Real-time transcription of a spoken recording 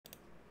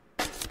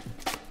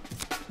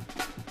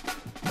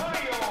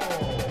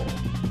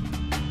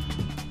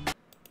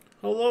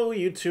Hello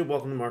YouTube,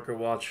 welcome to Market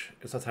Watch.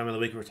 It's that time of the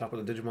week where we talk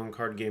about the Digimon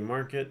card game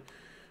market.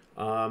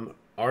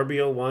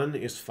 RB01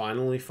 is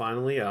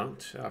finally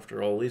out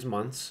after all these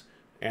months,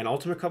 and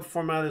Ultimate Cup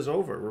format is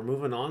over. We're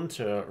moving on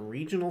to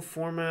regional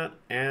format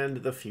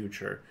and the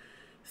future.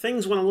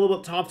 Things went a little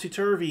bit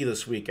topsy-turvy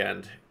this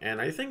weekend, and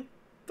I think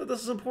that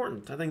this is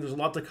important. I think there's a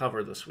lot to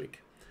cover this week.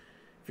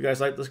 If you guys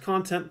like this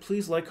content,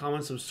 please like,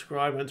 comment,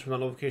 subscribe, and turn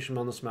on notification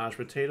bell to smash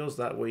potatoes.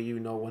 That way you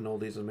know when all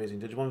these amazing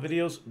Digimon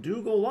videos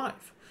do go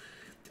live.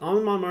 On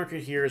the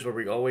market here is where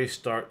we always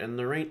start, and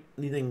there ain't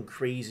anything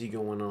crazy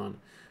going on.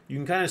 You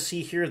can kind of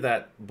see here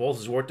that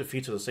both Zwart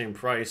defeats are the same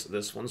price.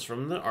 This one's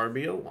from the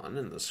RB01,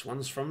 and this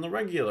one's from the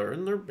regular,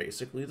 and they're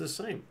basically the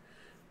same.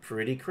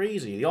 Pretty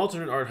crazy. The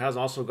alternate art has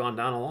also gone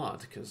down a lot,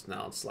 because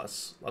now it's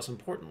less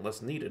important,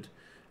 less needed.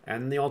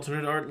 And the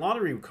alternate art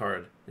lottery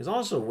card is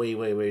also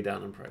way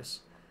down in price,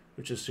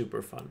 which is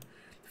super fun.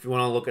 If you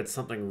want to look at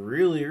something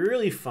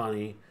really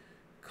funny,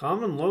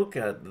 come and look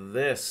at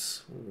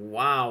this.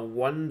 Wow,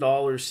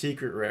 $1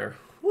 secret rare.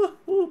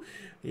 Woohoo!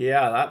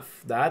 Yeah,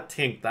 that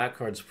tanked that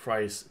card's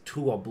price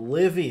to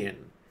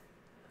oblivion.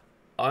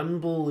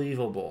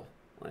 Unbelievable.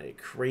 Like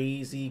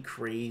crazy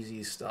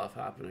stuff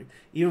happening.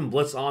 Even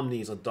Blitz Omni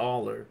is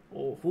 $1.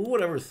 Oh, who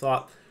would ever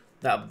thought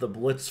that the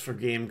Blitz for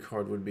game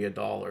card would be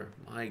 $1?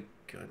 My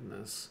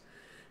goodness.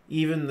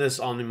 Even this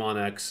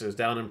Omnimon X is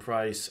down in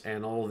price,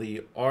 and all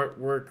the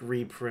artwork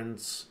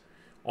reprints,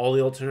 all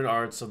the alternate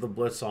arts of the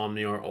Blitz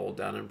Omni are all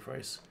down in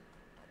price.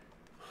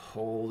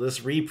 Oh,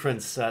 this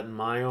reprint set,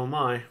 my oh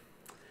my.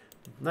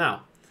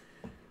 Now,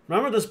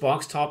 remember this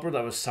box topper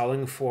that was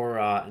selling for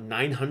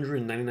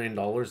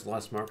 $999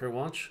 last Market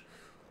Watch?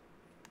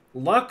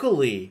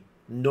 Luckily,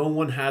 no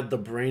one had the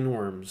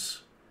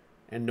brainworms,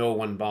 and no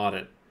one bought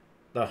it.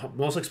 The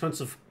most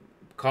expensive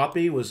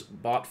copy was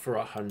bought for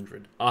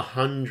 $100.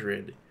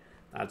 $100.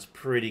 That's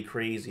pretty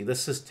crazy.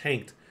 This has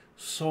tanked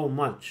so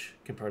much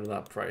compared to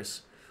that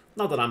price.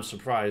 Not that I'm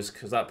surprised,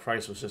 because that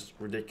price was just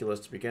ridiculous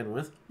to begin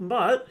with.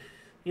 But,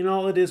 you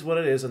know, it is what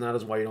it is, and that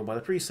is why you don't buy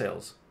the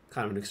pre-sales.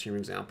 Kind of an extreme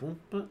example,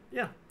 but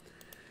yeah.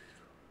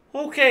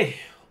 Okay,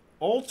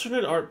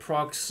 alternate art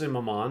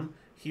Proximamon.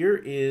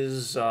 Here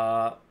is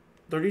 $32.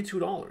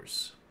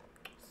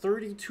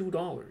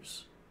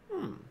 $32.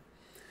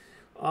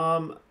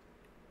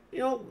 You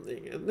know,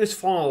 it's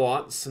fallen a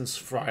lot since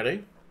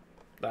Friday.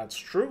 That's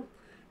true.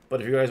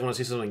 But if you guys want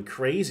to see something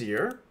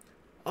crazier,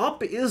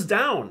 up is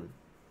down.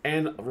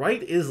 And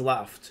right is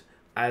left,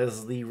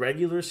 as the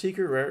regular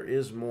secret rare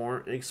is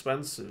more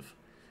expensive.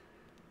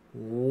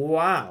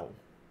 Wow.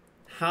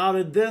 How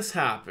did this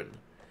happen?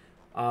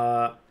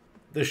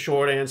 The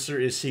short answer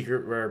is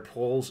secret rare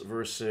pulls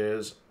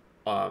versus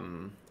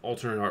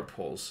alternate art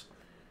pulls.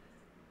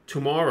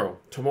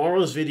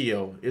 Tomorrow's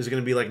video is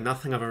going to be like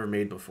nothing I've ever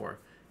made before.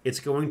 It's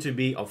going to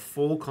be a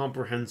full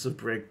comprehensive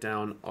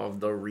breakdown of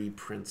the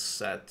reprint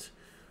set,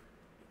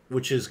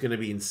 which is going to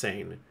be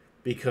insane.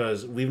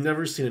 Because we've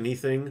never seen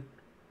anything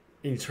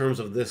in terms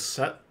of this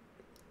set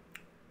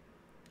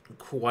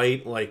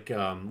quite like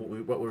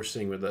what we're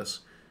seeing with this.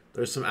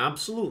 There's some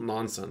absolute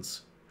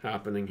nonsense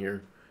happening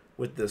here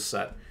with this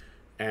set.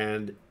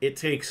 And it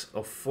takes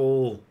a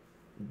full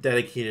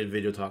dedicated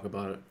video to talk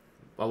about it.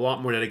 A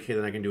lot more dedicated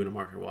than I can do in a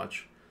Market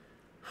Watch.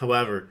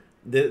 However,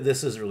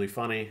 this is really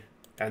funny.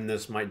 And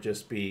this might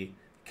just be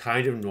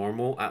kind of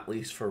normal, at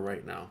least for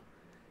right now.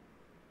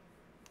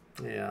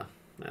 Yeah,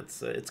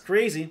 it's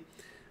crazy.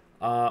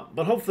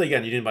 But hopefully,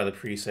 again, you didn't buy the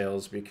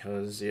pre-sales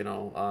because, you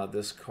know,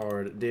 this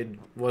card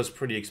was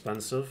pretty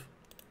expensive.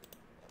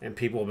 And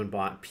people have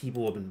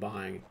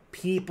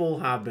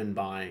been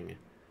buying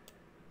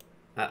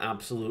at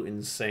absolute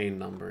insane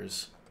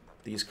numbers.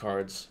 These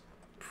cards.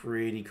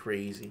 Pretty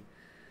crazy.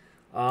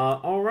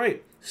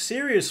 Alright.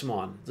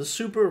 Seriousmon, the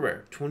super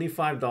rare,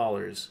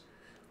 $25.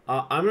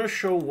 I'm going to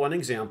show one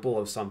example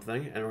of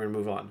something, and we're going to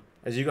move on.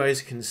 As you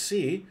guys can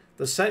see,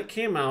 the set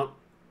came out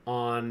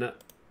on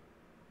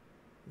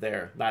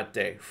that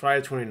day,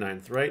 Friday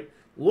 29th, right?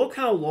 Look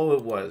how low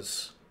it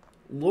was.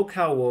 Look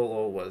how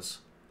low it was.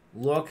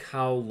 Look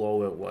how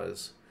low it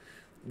was.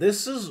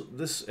 This,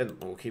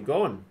 and we'll keep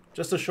going,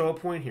 just to show a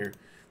point here.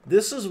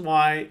 This is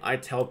why I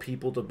tell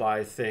people to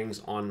buy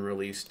things on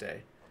release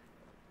day.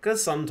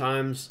 Because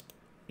sometimes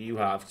you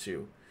have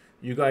to.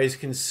 You guys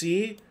can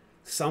see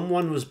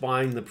someone was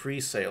buying the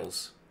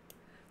pre-sales.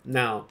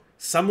 Now,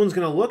 someone's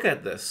going to look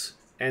at this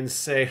and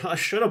say, I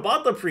should have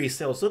bought the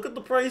pre-sales. Look at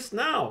the price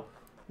now.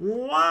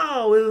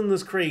 Wow, isn't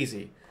this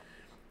crazy?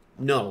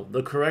 No,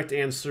 the correct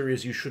answer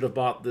is you should have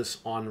bought this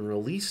on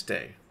release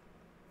day.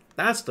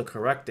 That's the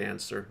correct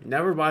answer.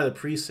 Never buy the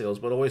pre-sales,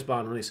 but always buy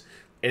on release.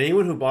 And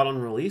anyone who bought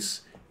on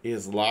release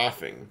is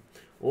laughing.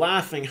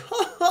 Laughing.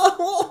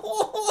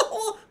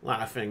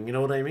 Laughing, you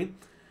know what I mean?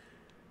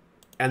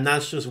 And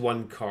that's just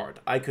one card.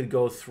 I could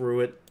go through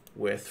it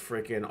with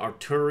freaking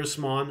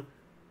Arturusmon.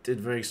 Did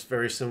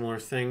very similar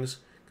things.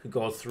 Could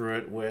go through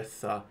it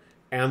with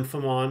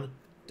Amphimon.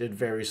 Did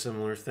very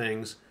similar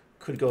things.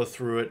 Could go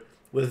through it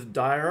with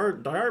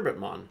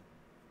Diarbitmon.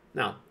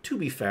 Now, to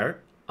be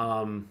fair,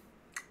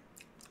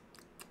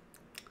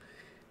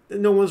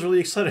 no one's really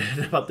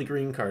excited about the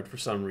green card for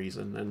some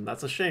reason, and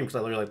that's a shame because I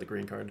really like the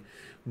green card.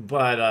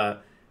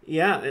 But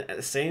yeah,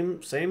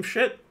 same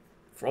shit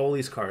for all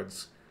these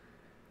cards.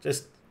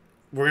 Just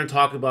we're gonna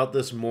talk about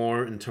this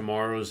more in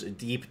tomorrow's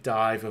deep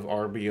dive of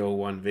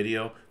RB01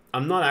 video.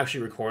 I'm not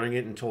actually recording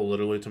it until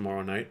literally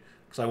tomorrow night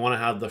because I want to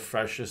have the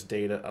freshest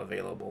data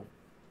available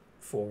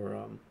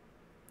for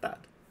that.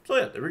 So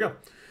yeah, there we go.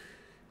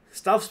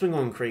 Stuff's been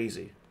going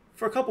crazy.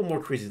 For a couple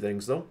more crazy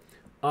things though.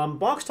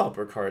 Box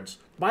topper cards.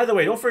 By the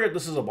way, don't forget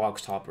this is a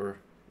box topper.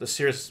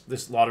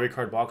 This lottery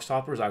card box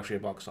topper is actually a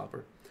box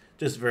topper.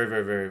 Just very,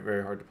 very, very,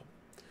 very hard to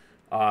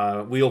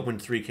pull. We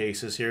opened 3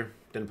 cases here.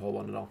 Didn't pull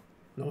one at all.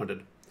 No one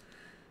did.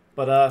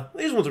 But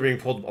these ones are being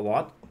pulled a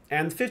lot.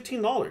 And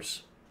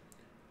 $15.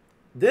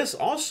 This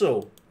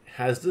also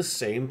has the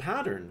same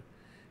pattern.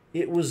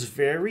 It was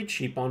very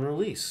cheap on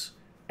release.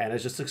 And it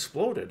just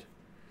exploded.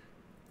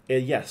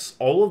 And yes,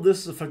 all of this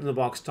is affecting the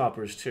box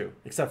toppers too.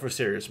 Except for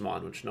Serious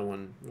Mon, which no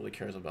one really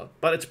cares about.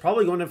 But it's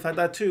probably going to affect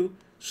that too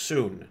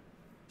soon.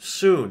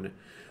 Soon.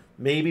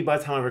 Maybe by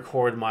the time I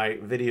record my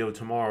video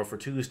tomorrow for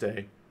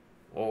Tuesday.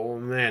 Oh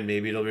man,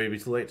 maybe it'll be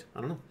too late.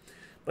 I don't know.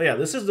 But yeah,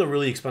 this is the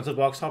really expensive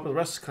box topper. The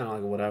rest is kind of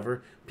like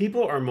whatever.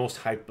 People are most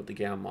hyped with the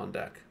Gammon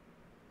deck.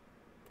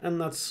 And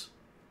that's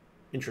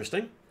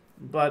interesting.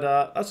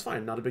 But that's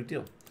fine. Not a big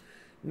deal.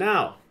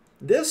 Now,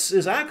 this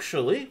is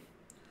actually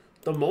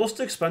the most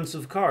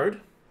expensive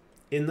card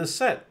in the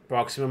set.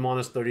 Proximamon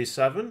is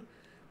 $37.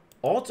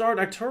 Alt Art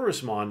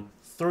Arcturusmon,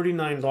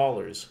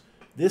 $39.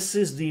 This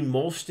is the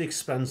most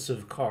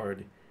expensive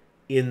card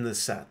in the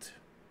set.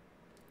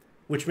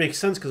 Which makes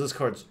sense because this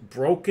card's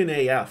broken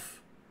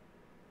AF.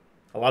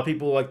 A lot of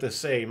people like to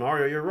say,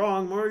 Mario, you're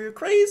wrong, Mario, you're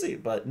crazy.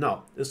 But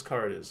no, this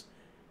card is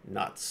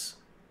nuts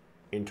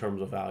in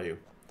terms of value.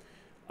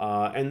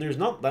 And there's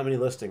not that many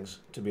listings,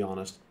 to be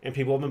honest. And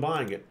people have been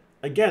buying it.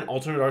 Again,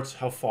 alternate arts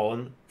have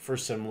fallen for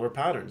similar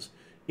patterns.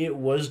 It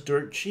was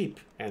dirt cheap,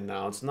 and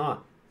now it's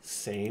not.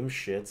 Same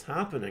shit's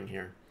happening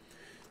here.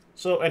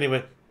 So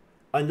anyway,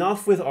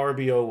 enough with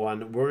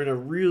RB01. We're going to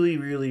really,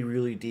 really,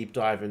 really deep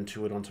dive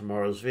into it on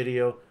tomorrow's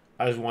video.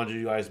 I just wanted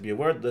you guys to be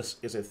aware that this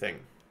is a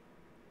thing.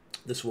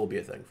 This will be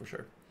a thing for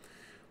sure.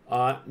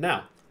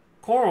 Now,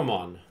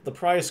 Koromon, the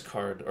prize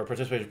card, or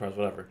participation prize,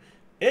 whatever,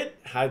 it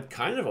had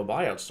kind of a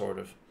buyout, sort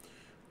of.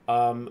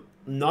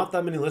 Not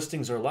that many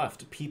listings are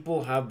left.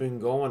 People have been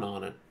going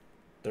on it.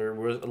 There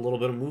was a little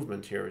bit of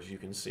movement here, as you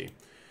can see.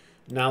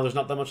 Now, there's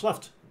not that much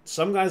left.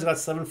 Some guys got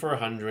 7 for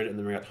 100, and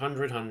then we got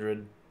 100,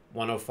 100,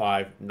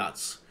 105,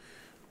 nuts.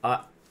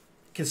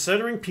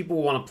 Considering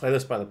people want to play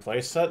this by the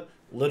play set,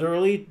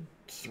 literally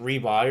 3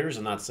 buyers,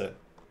 and that's it.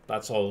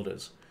 That's all it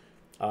is.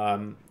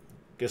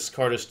 This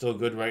card is still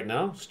good right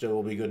now. Still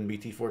will be good in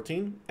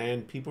BT14,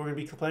 and people are going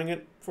to be playing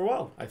it for a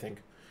while, I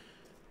think.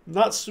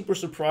 Not super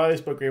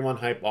surprised, but Greymon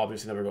hype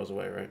obviously never goes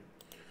away, right?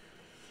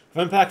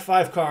 Pack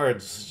 5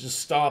 cards. Just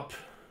stop.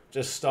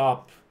 Just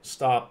stop.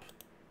 Stop.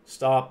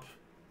 Stop.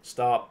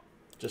 Stop.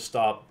 Just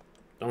stop.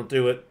 Don't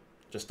do it.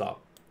 Just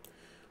stop.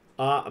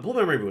 A blue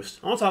memory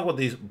boost. I want to talk about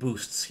these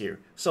boosts here.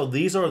 So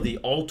these are the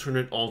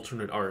alternate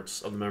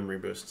arts of the memory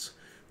boosts.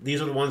 These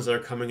are the ones that are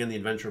coming in the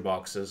adventure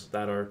boxes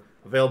that are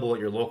available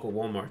at your local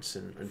Walmarts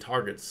and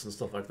Targets and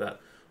stuff like that.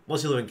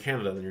 Unless you live in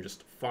Canada, then you're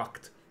just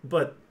fucked.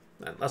 But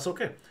that's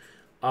okay.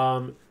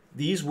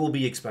 These will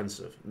be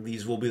expensive.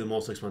 These will be the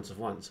most expensive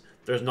ones.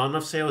 There's not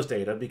enough sales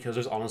data because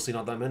there's honestly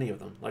not that many of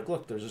them. Like,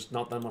 look, there's just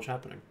not that much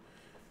happening.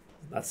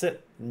 That's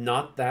it.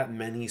 Not that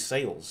many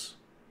sales,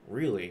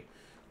 really.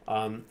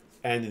 And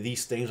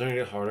these things are going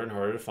to get harder and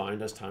harder to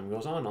find as time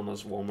goes on,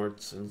 unless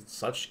Walmarts and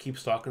such keep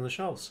stocking the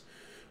shelves.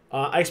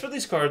 I expect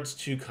these cards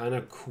to kind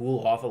of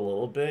cool off a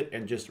little bit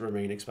and just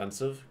remain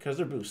expensive because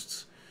they're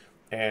boosts.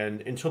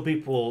 And until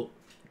people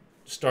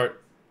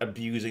start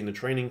abusing the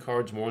training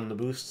cards more than the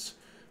boosts,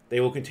 they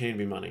will continue to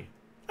be money.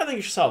 I think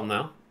you should sell them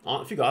now.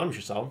 If you got them, you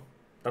should sell them.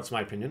 That's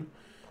my opinion.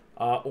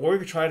 Or you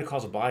could try to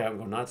cause a buyout and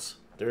go nuts.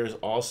 There's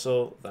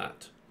also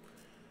that.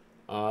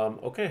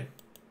 Okay.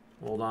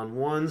 Hold on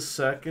 1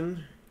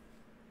 second.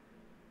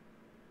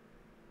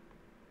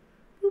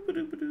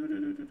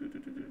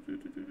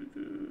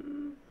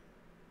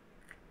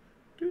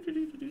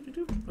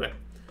 Okay.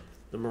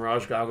 The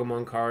Mirage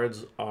Galgamon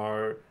cards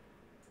are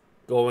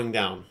going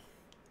down.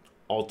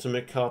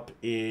 Ultimate Cup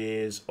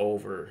is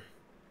over.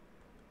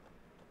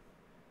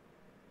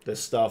 This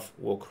stuff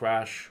will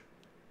crash,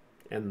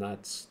 and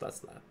that's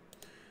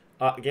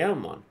that.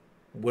 Gammon,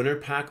 Winter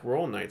Pack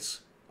Royal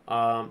Knights.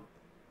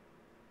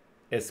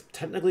 It's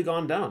technically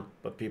gone down,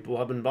 but people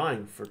have been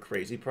buying for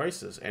crazy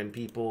prices, and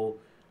people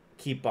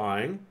keep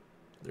buying.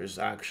 There's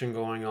action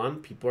going on.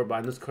 People are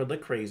buying this card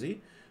like crazy,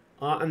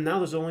 and now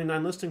there's only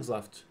 9 listings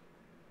left.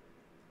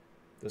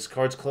 This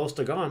card's close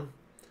to gone.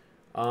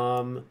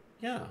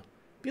 Yeah.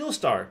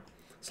 Beelstar.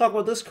 Let's talk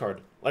about this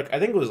card. Like, I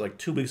think it was like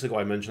 2 weeks ago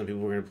I mentioned that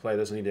people were going to play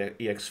this and need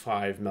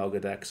EX5,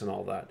 Melga decks, and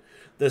all that.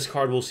 This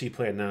card will see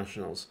play at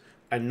Nationals.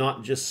 And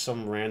not just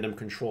some random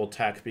control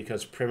tech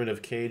because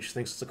Primitive Cage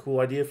thinks it's a cool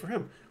idea for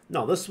him.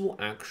 No, this will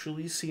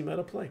actually see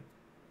meta play.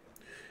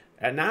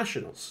 At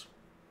Nationals.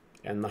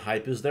 And the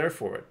hype is there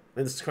for it.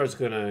 And this card's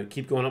going to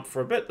keep going up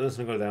for a bit, then it's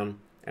going to go down,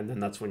 and then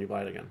that's when you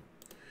buy it again.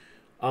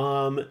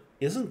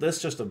 Isn't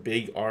this just a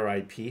big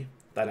RIP?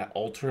 That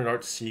alternate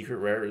art secret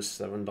rare is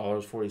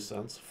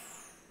 $7.40.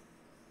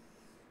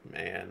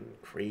 Man,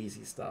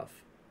 crazy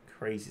stuff.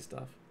 Crazy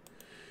stuff.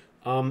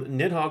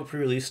 Nidhogg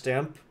pre-release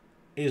stamp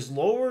is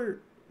lower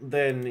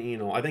than, you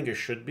know, I think it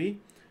should be,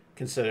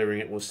 considering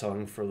it was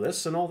selling for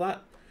this and all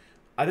that.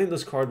 I think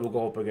this card will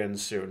go up again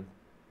soon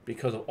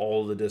because of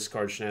all the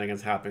discard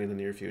shenanigans happening in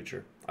the near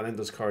future. I think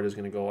this card is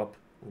going to go up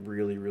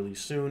really, really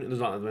soon. And there's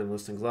not many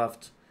listings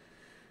left.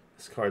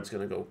 This card's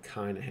going to go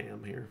kind of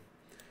ham here.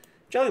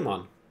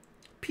 Jellymon.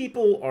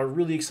 People are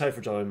really excited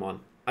for Jellymon.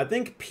 I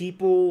think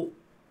people,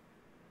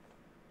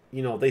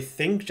 you know, they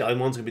think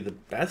Jellymon's going to be the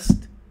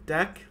best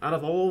deck out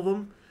of all of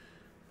them.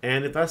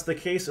 And if that's the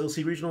case, it'll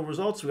see regional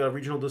results. We got a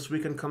regional this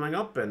weekend coming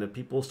up. And if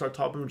people start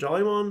topping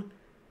Jellymon,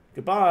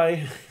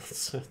 goodbye.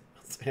 That's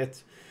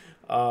it.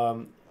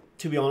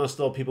 To be honest,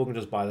 though, people can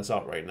just buy this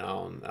out right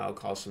now, and that'll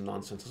cause some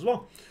nonsense as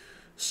well.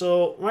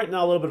 So right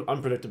now, a little bit of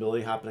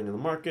unpredictability happening in the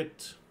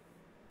market.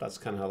 That's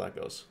kind of how that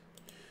goes.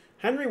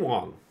 Henry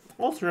Wong,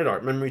 alternate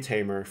art memory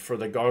tamer for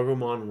the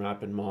Gargomon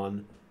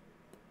Rapidmon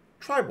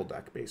tribal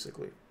deck,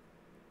 basically.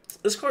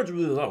 This card's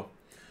really low.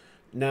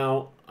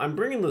 Now, I'm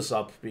bringing this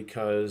up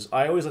because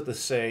I always like to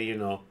say, you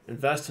know,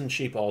 invest in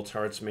cheap alt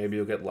arts, maybe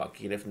you'll get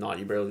lucky, and if not,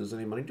 you barely lose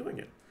any money doing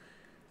it.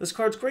 This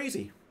card's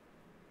crazy.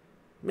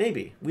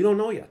 Maybe. We don't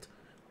know yet.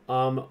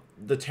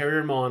 The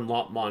Terriermon,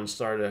 Lopmon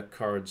starter deck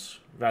cards,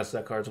 Vast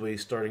deck cards will be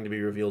starting to be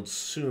revealed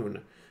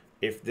soon.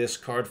 If this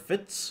card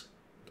fits,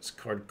 this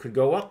card could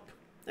go up.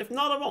 If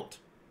not, it won't.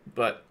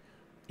 But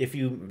if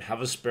you have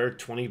a spare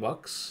 20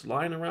 bucks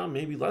lying around,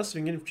 maybe less, if you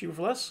can get it cheaper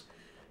for less,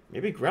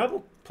 maybe grab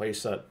a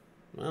playset.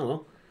 I don't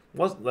know.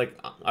 Like,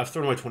 I've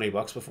thrown away 20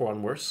 bucks before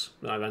on worse,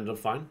 and I've ended up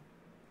fine.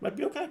 Might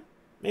be okay.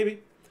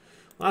 Maybe.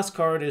 Last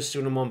card is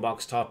Sunamon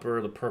Box Topper,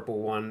 the purple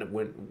one.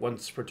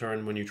 Once per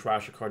turn, when you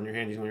trash a card in your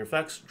hand using one of your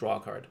effects, draw a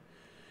card.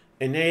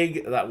 An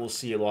egg that will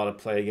see a lot of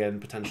play again,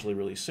 potentially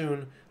really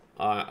soon.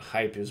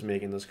 Hype is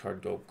making this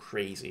card go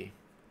crazy.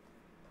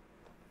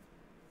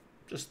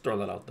 Just throw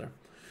that out there.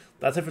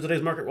 That's it for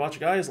today's Market Watch,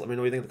 guys. Let me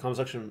know what you think in the comment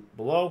section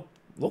below.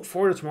 Look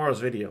forward to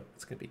tomorrow's video.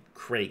 It's going to be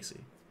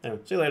crazy.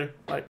 Anyway, see you later. Bye.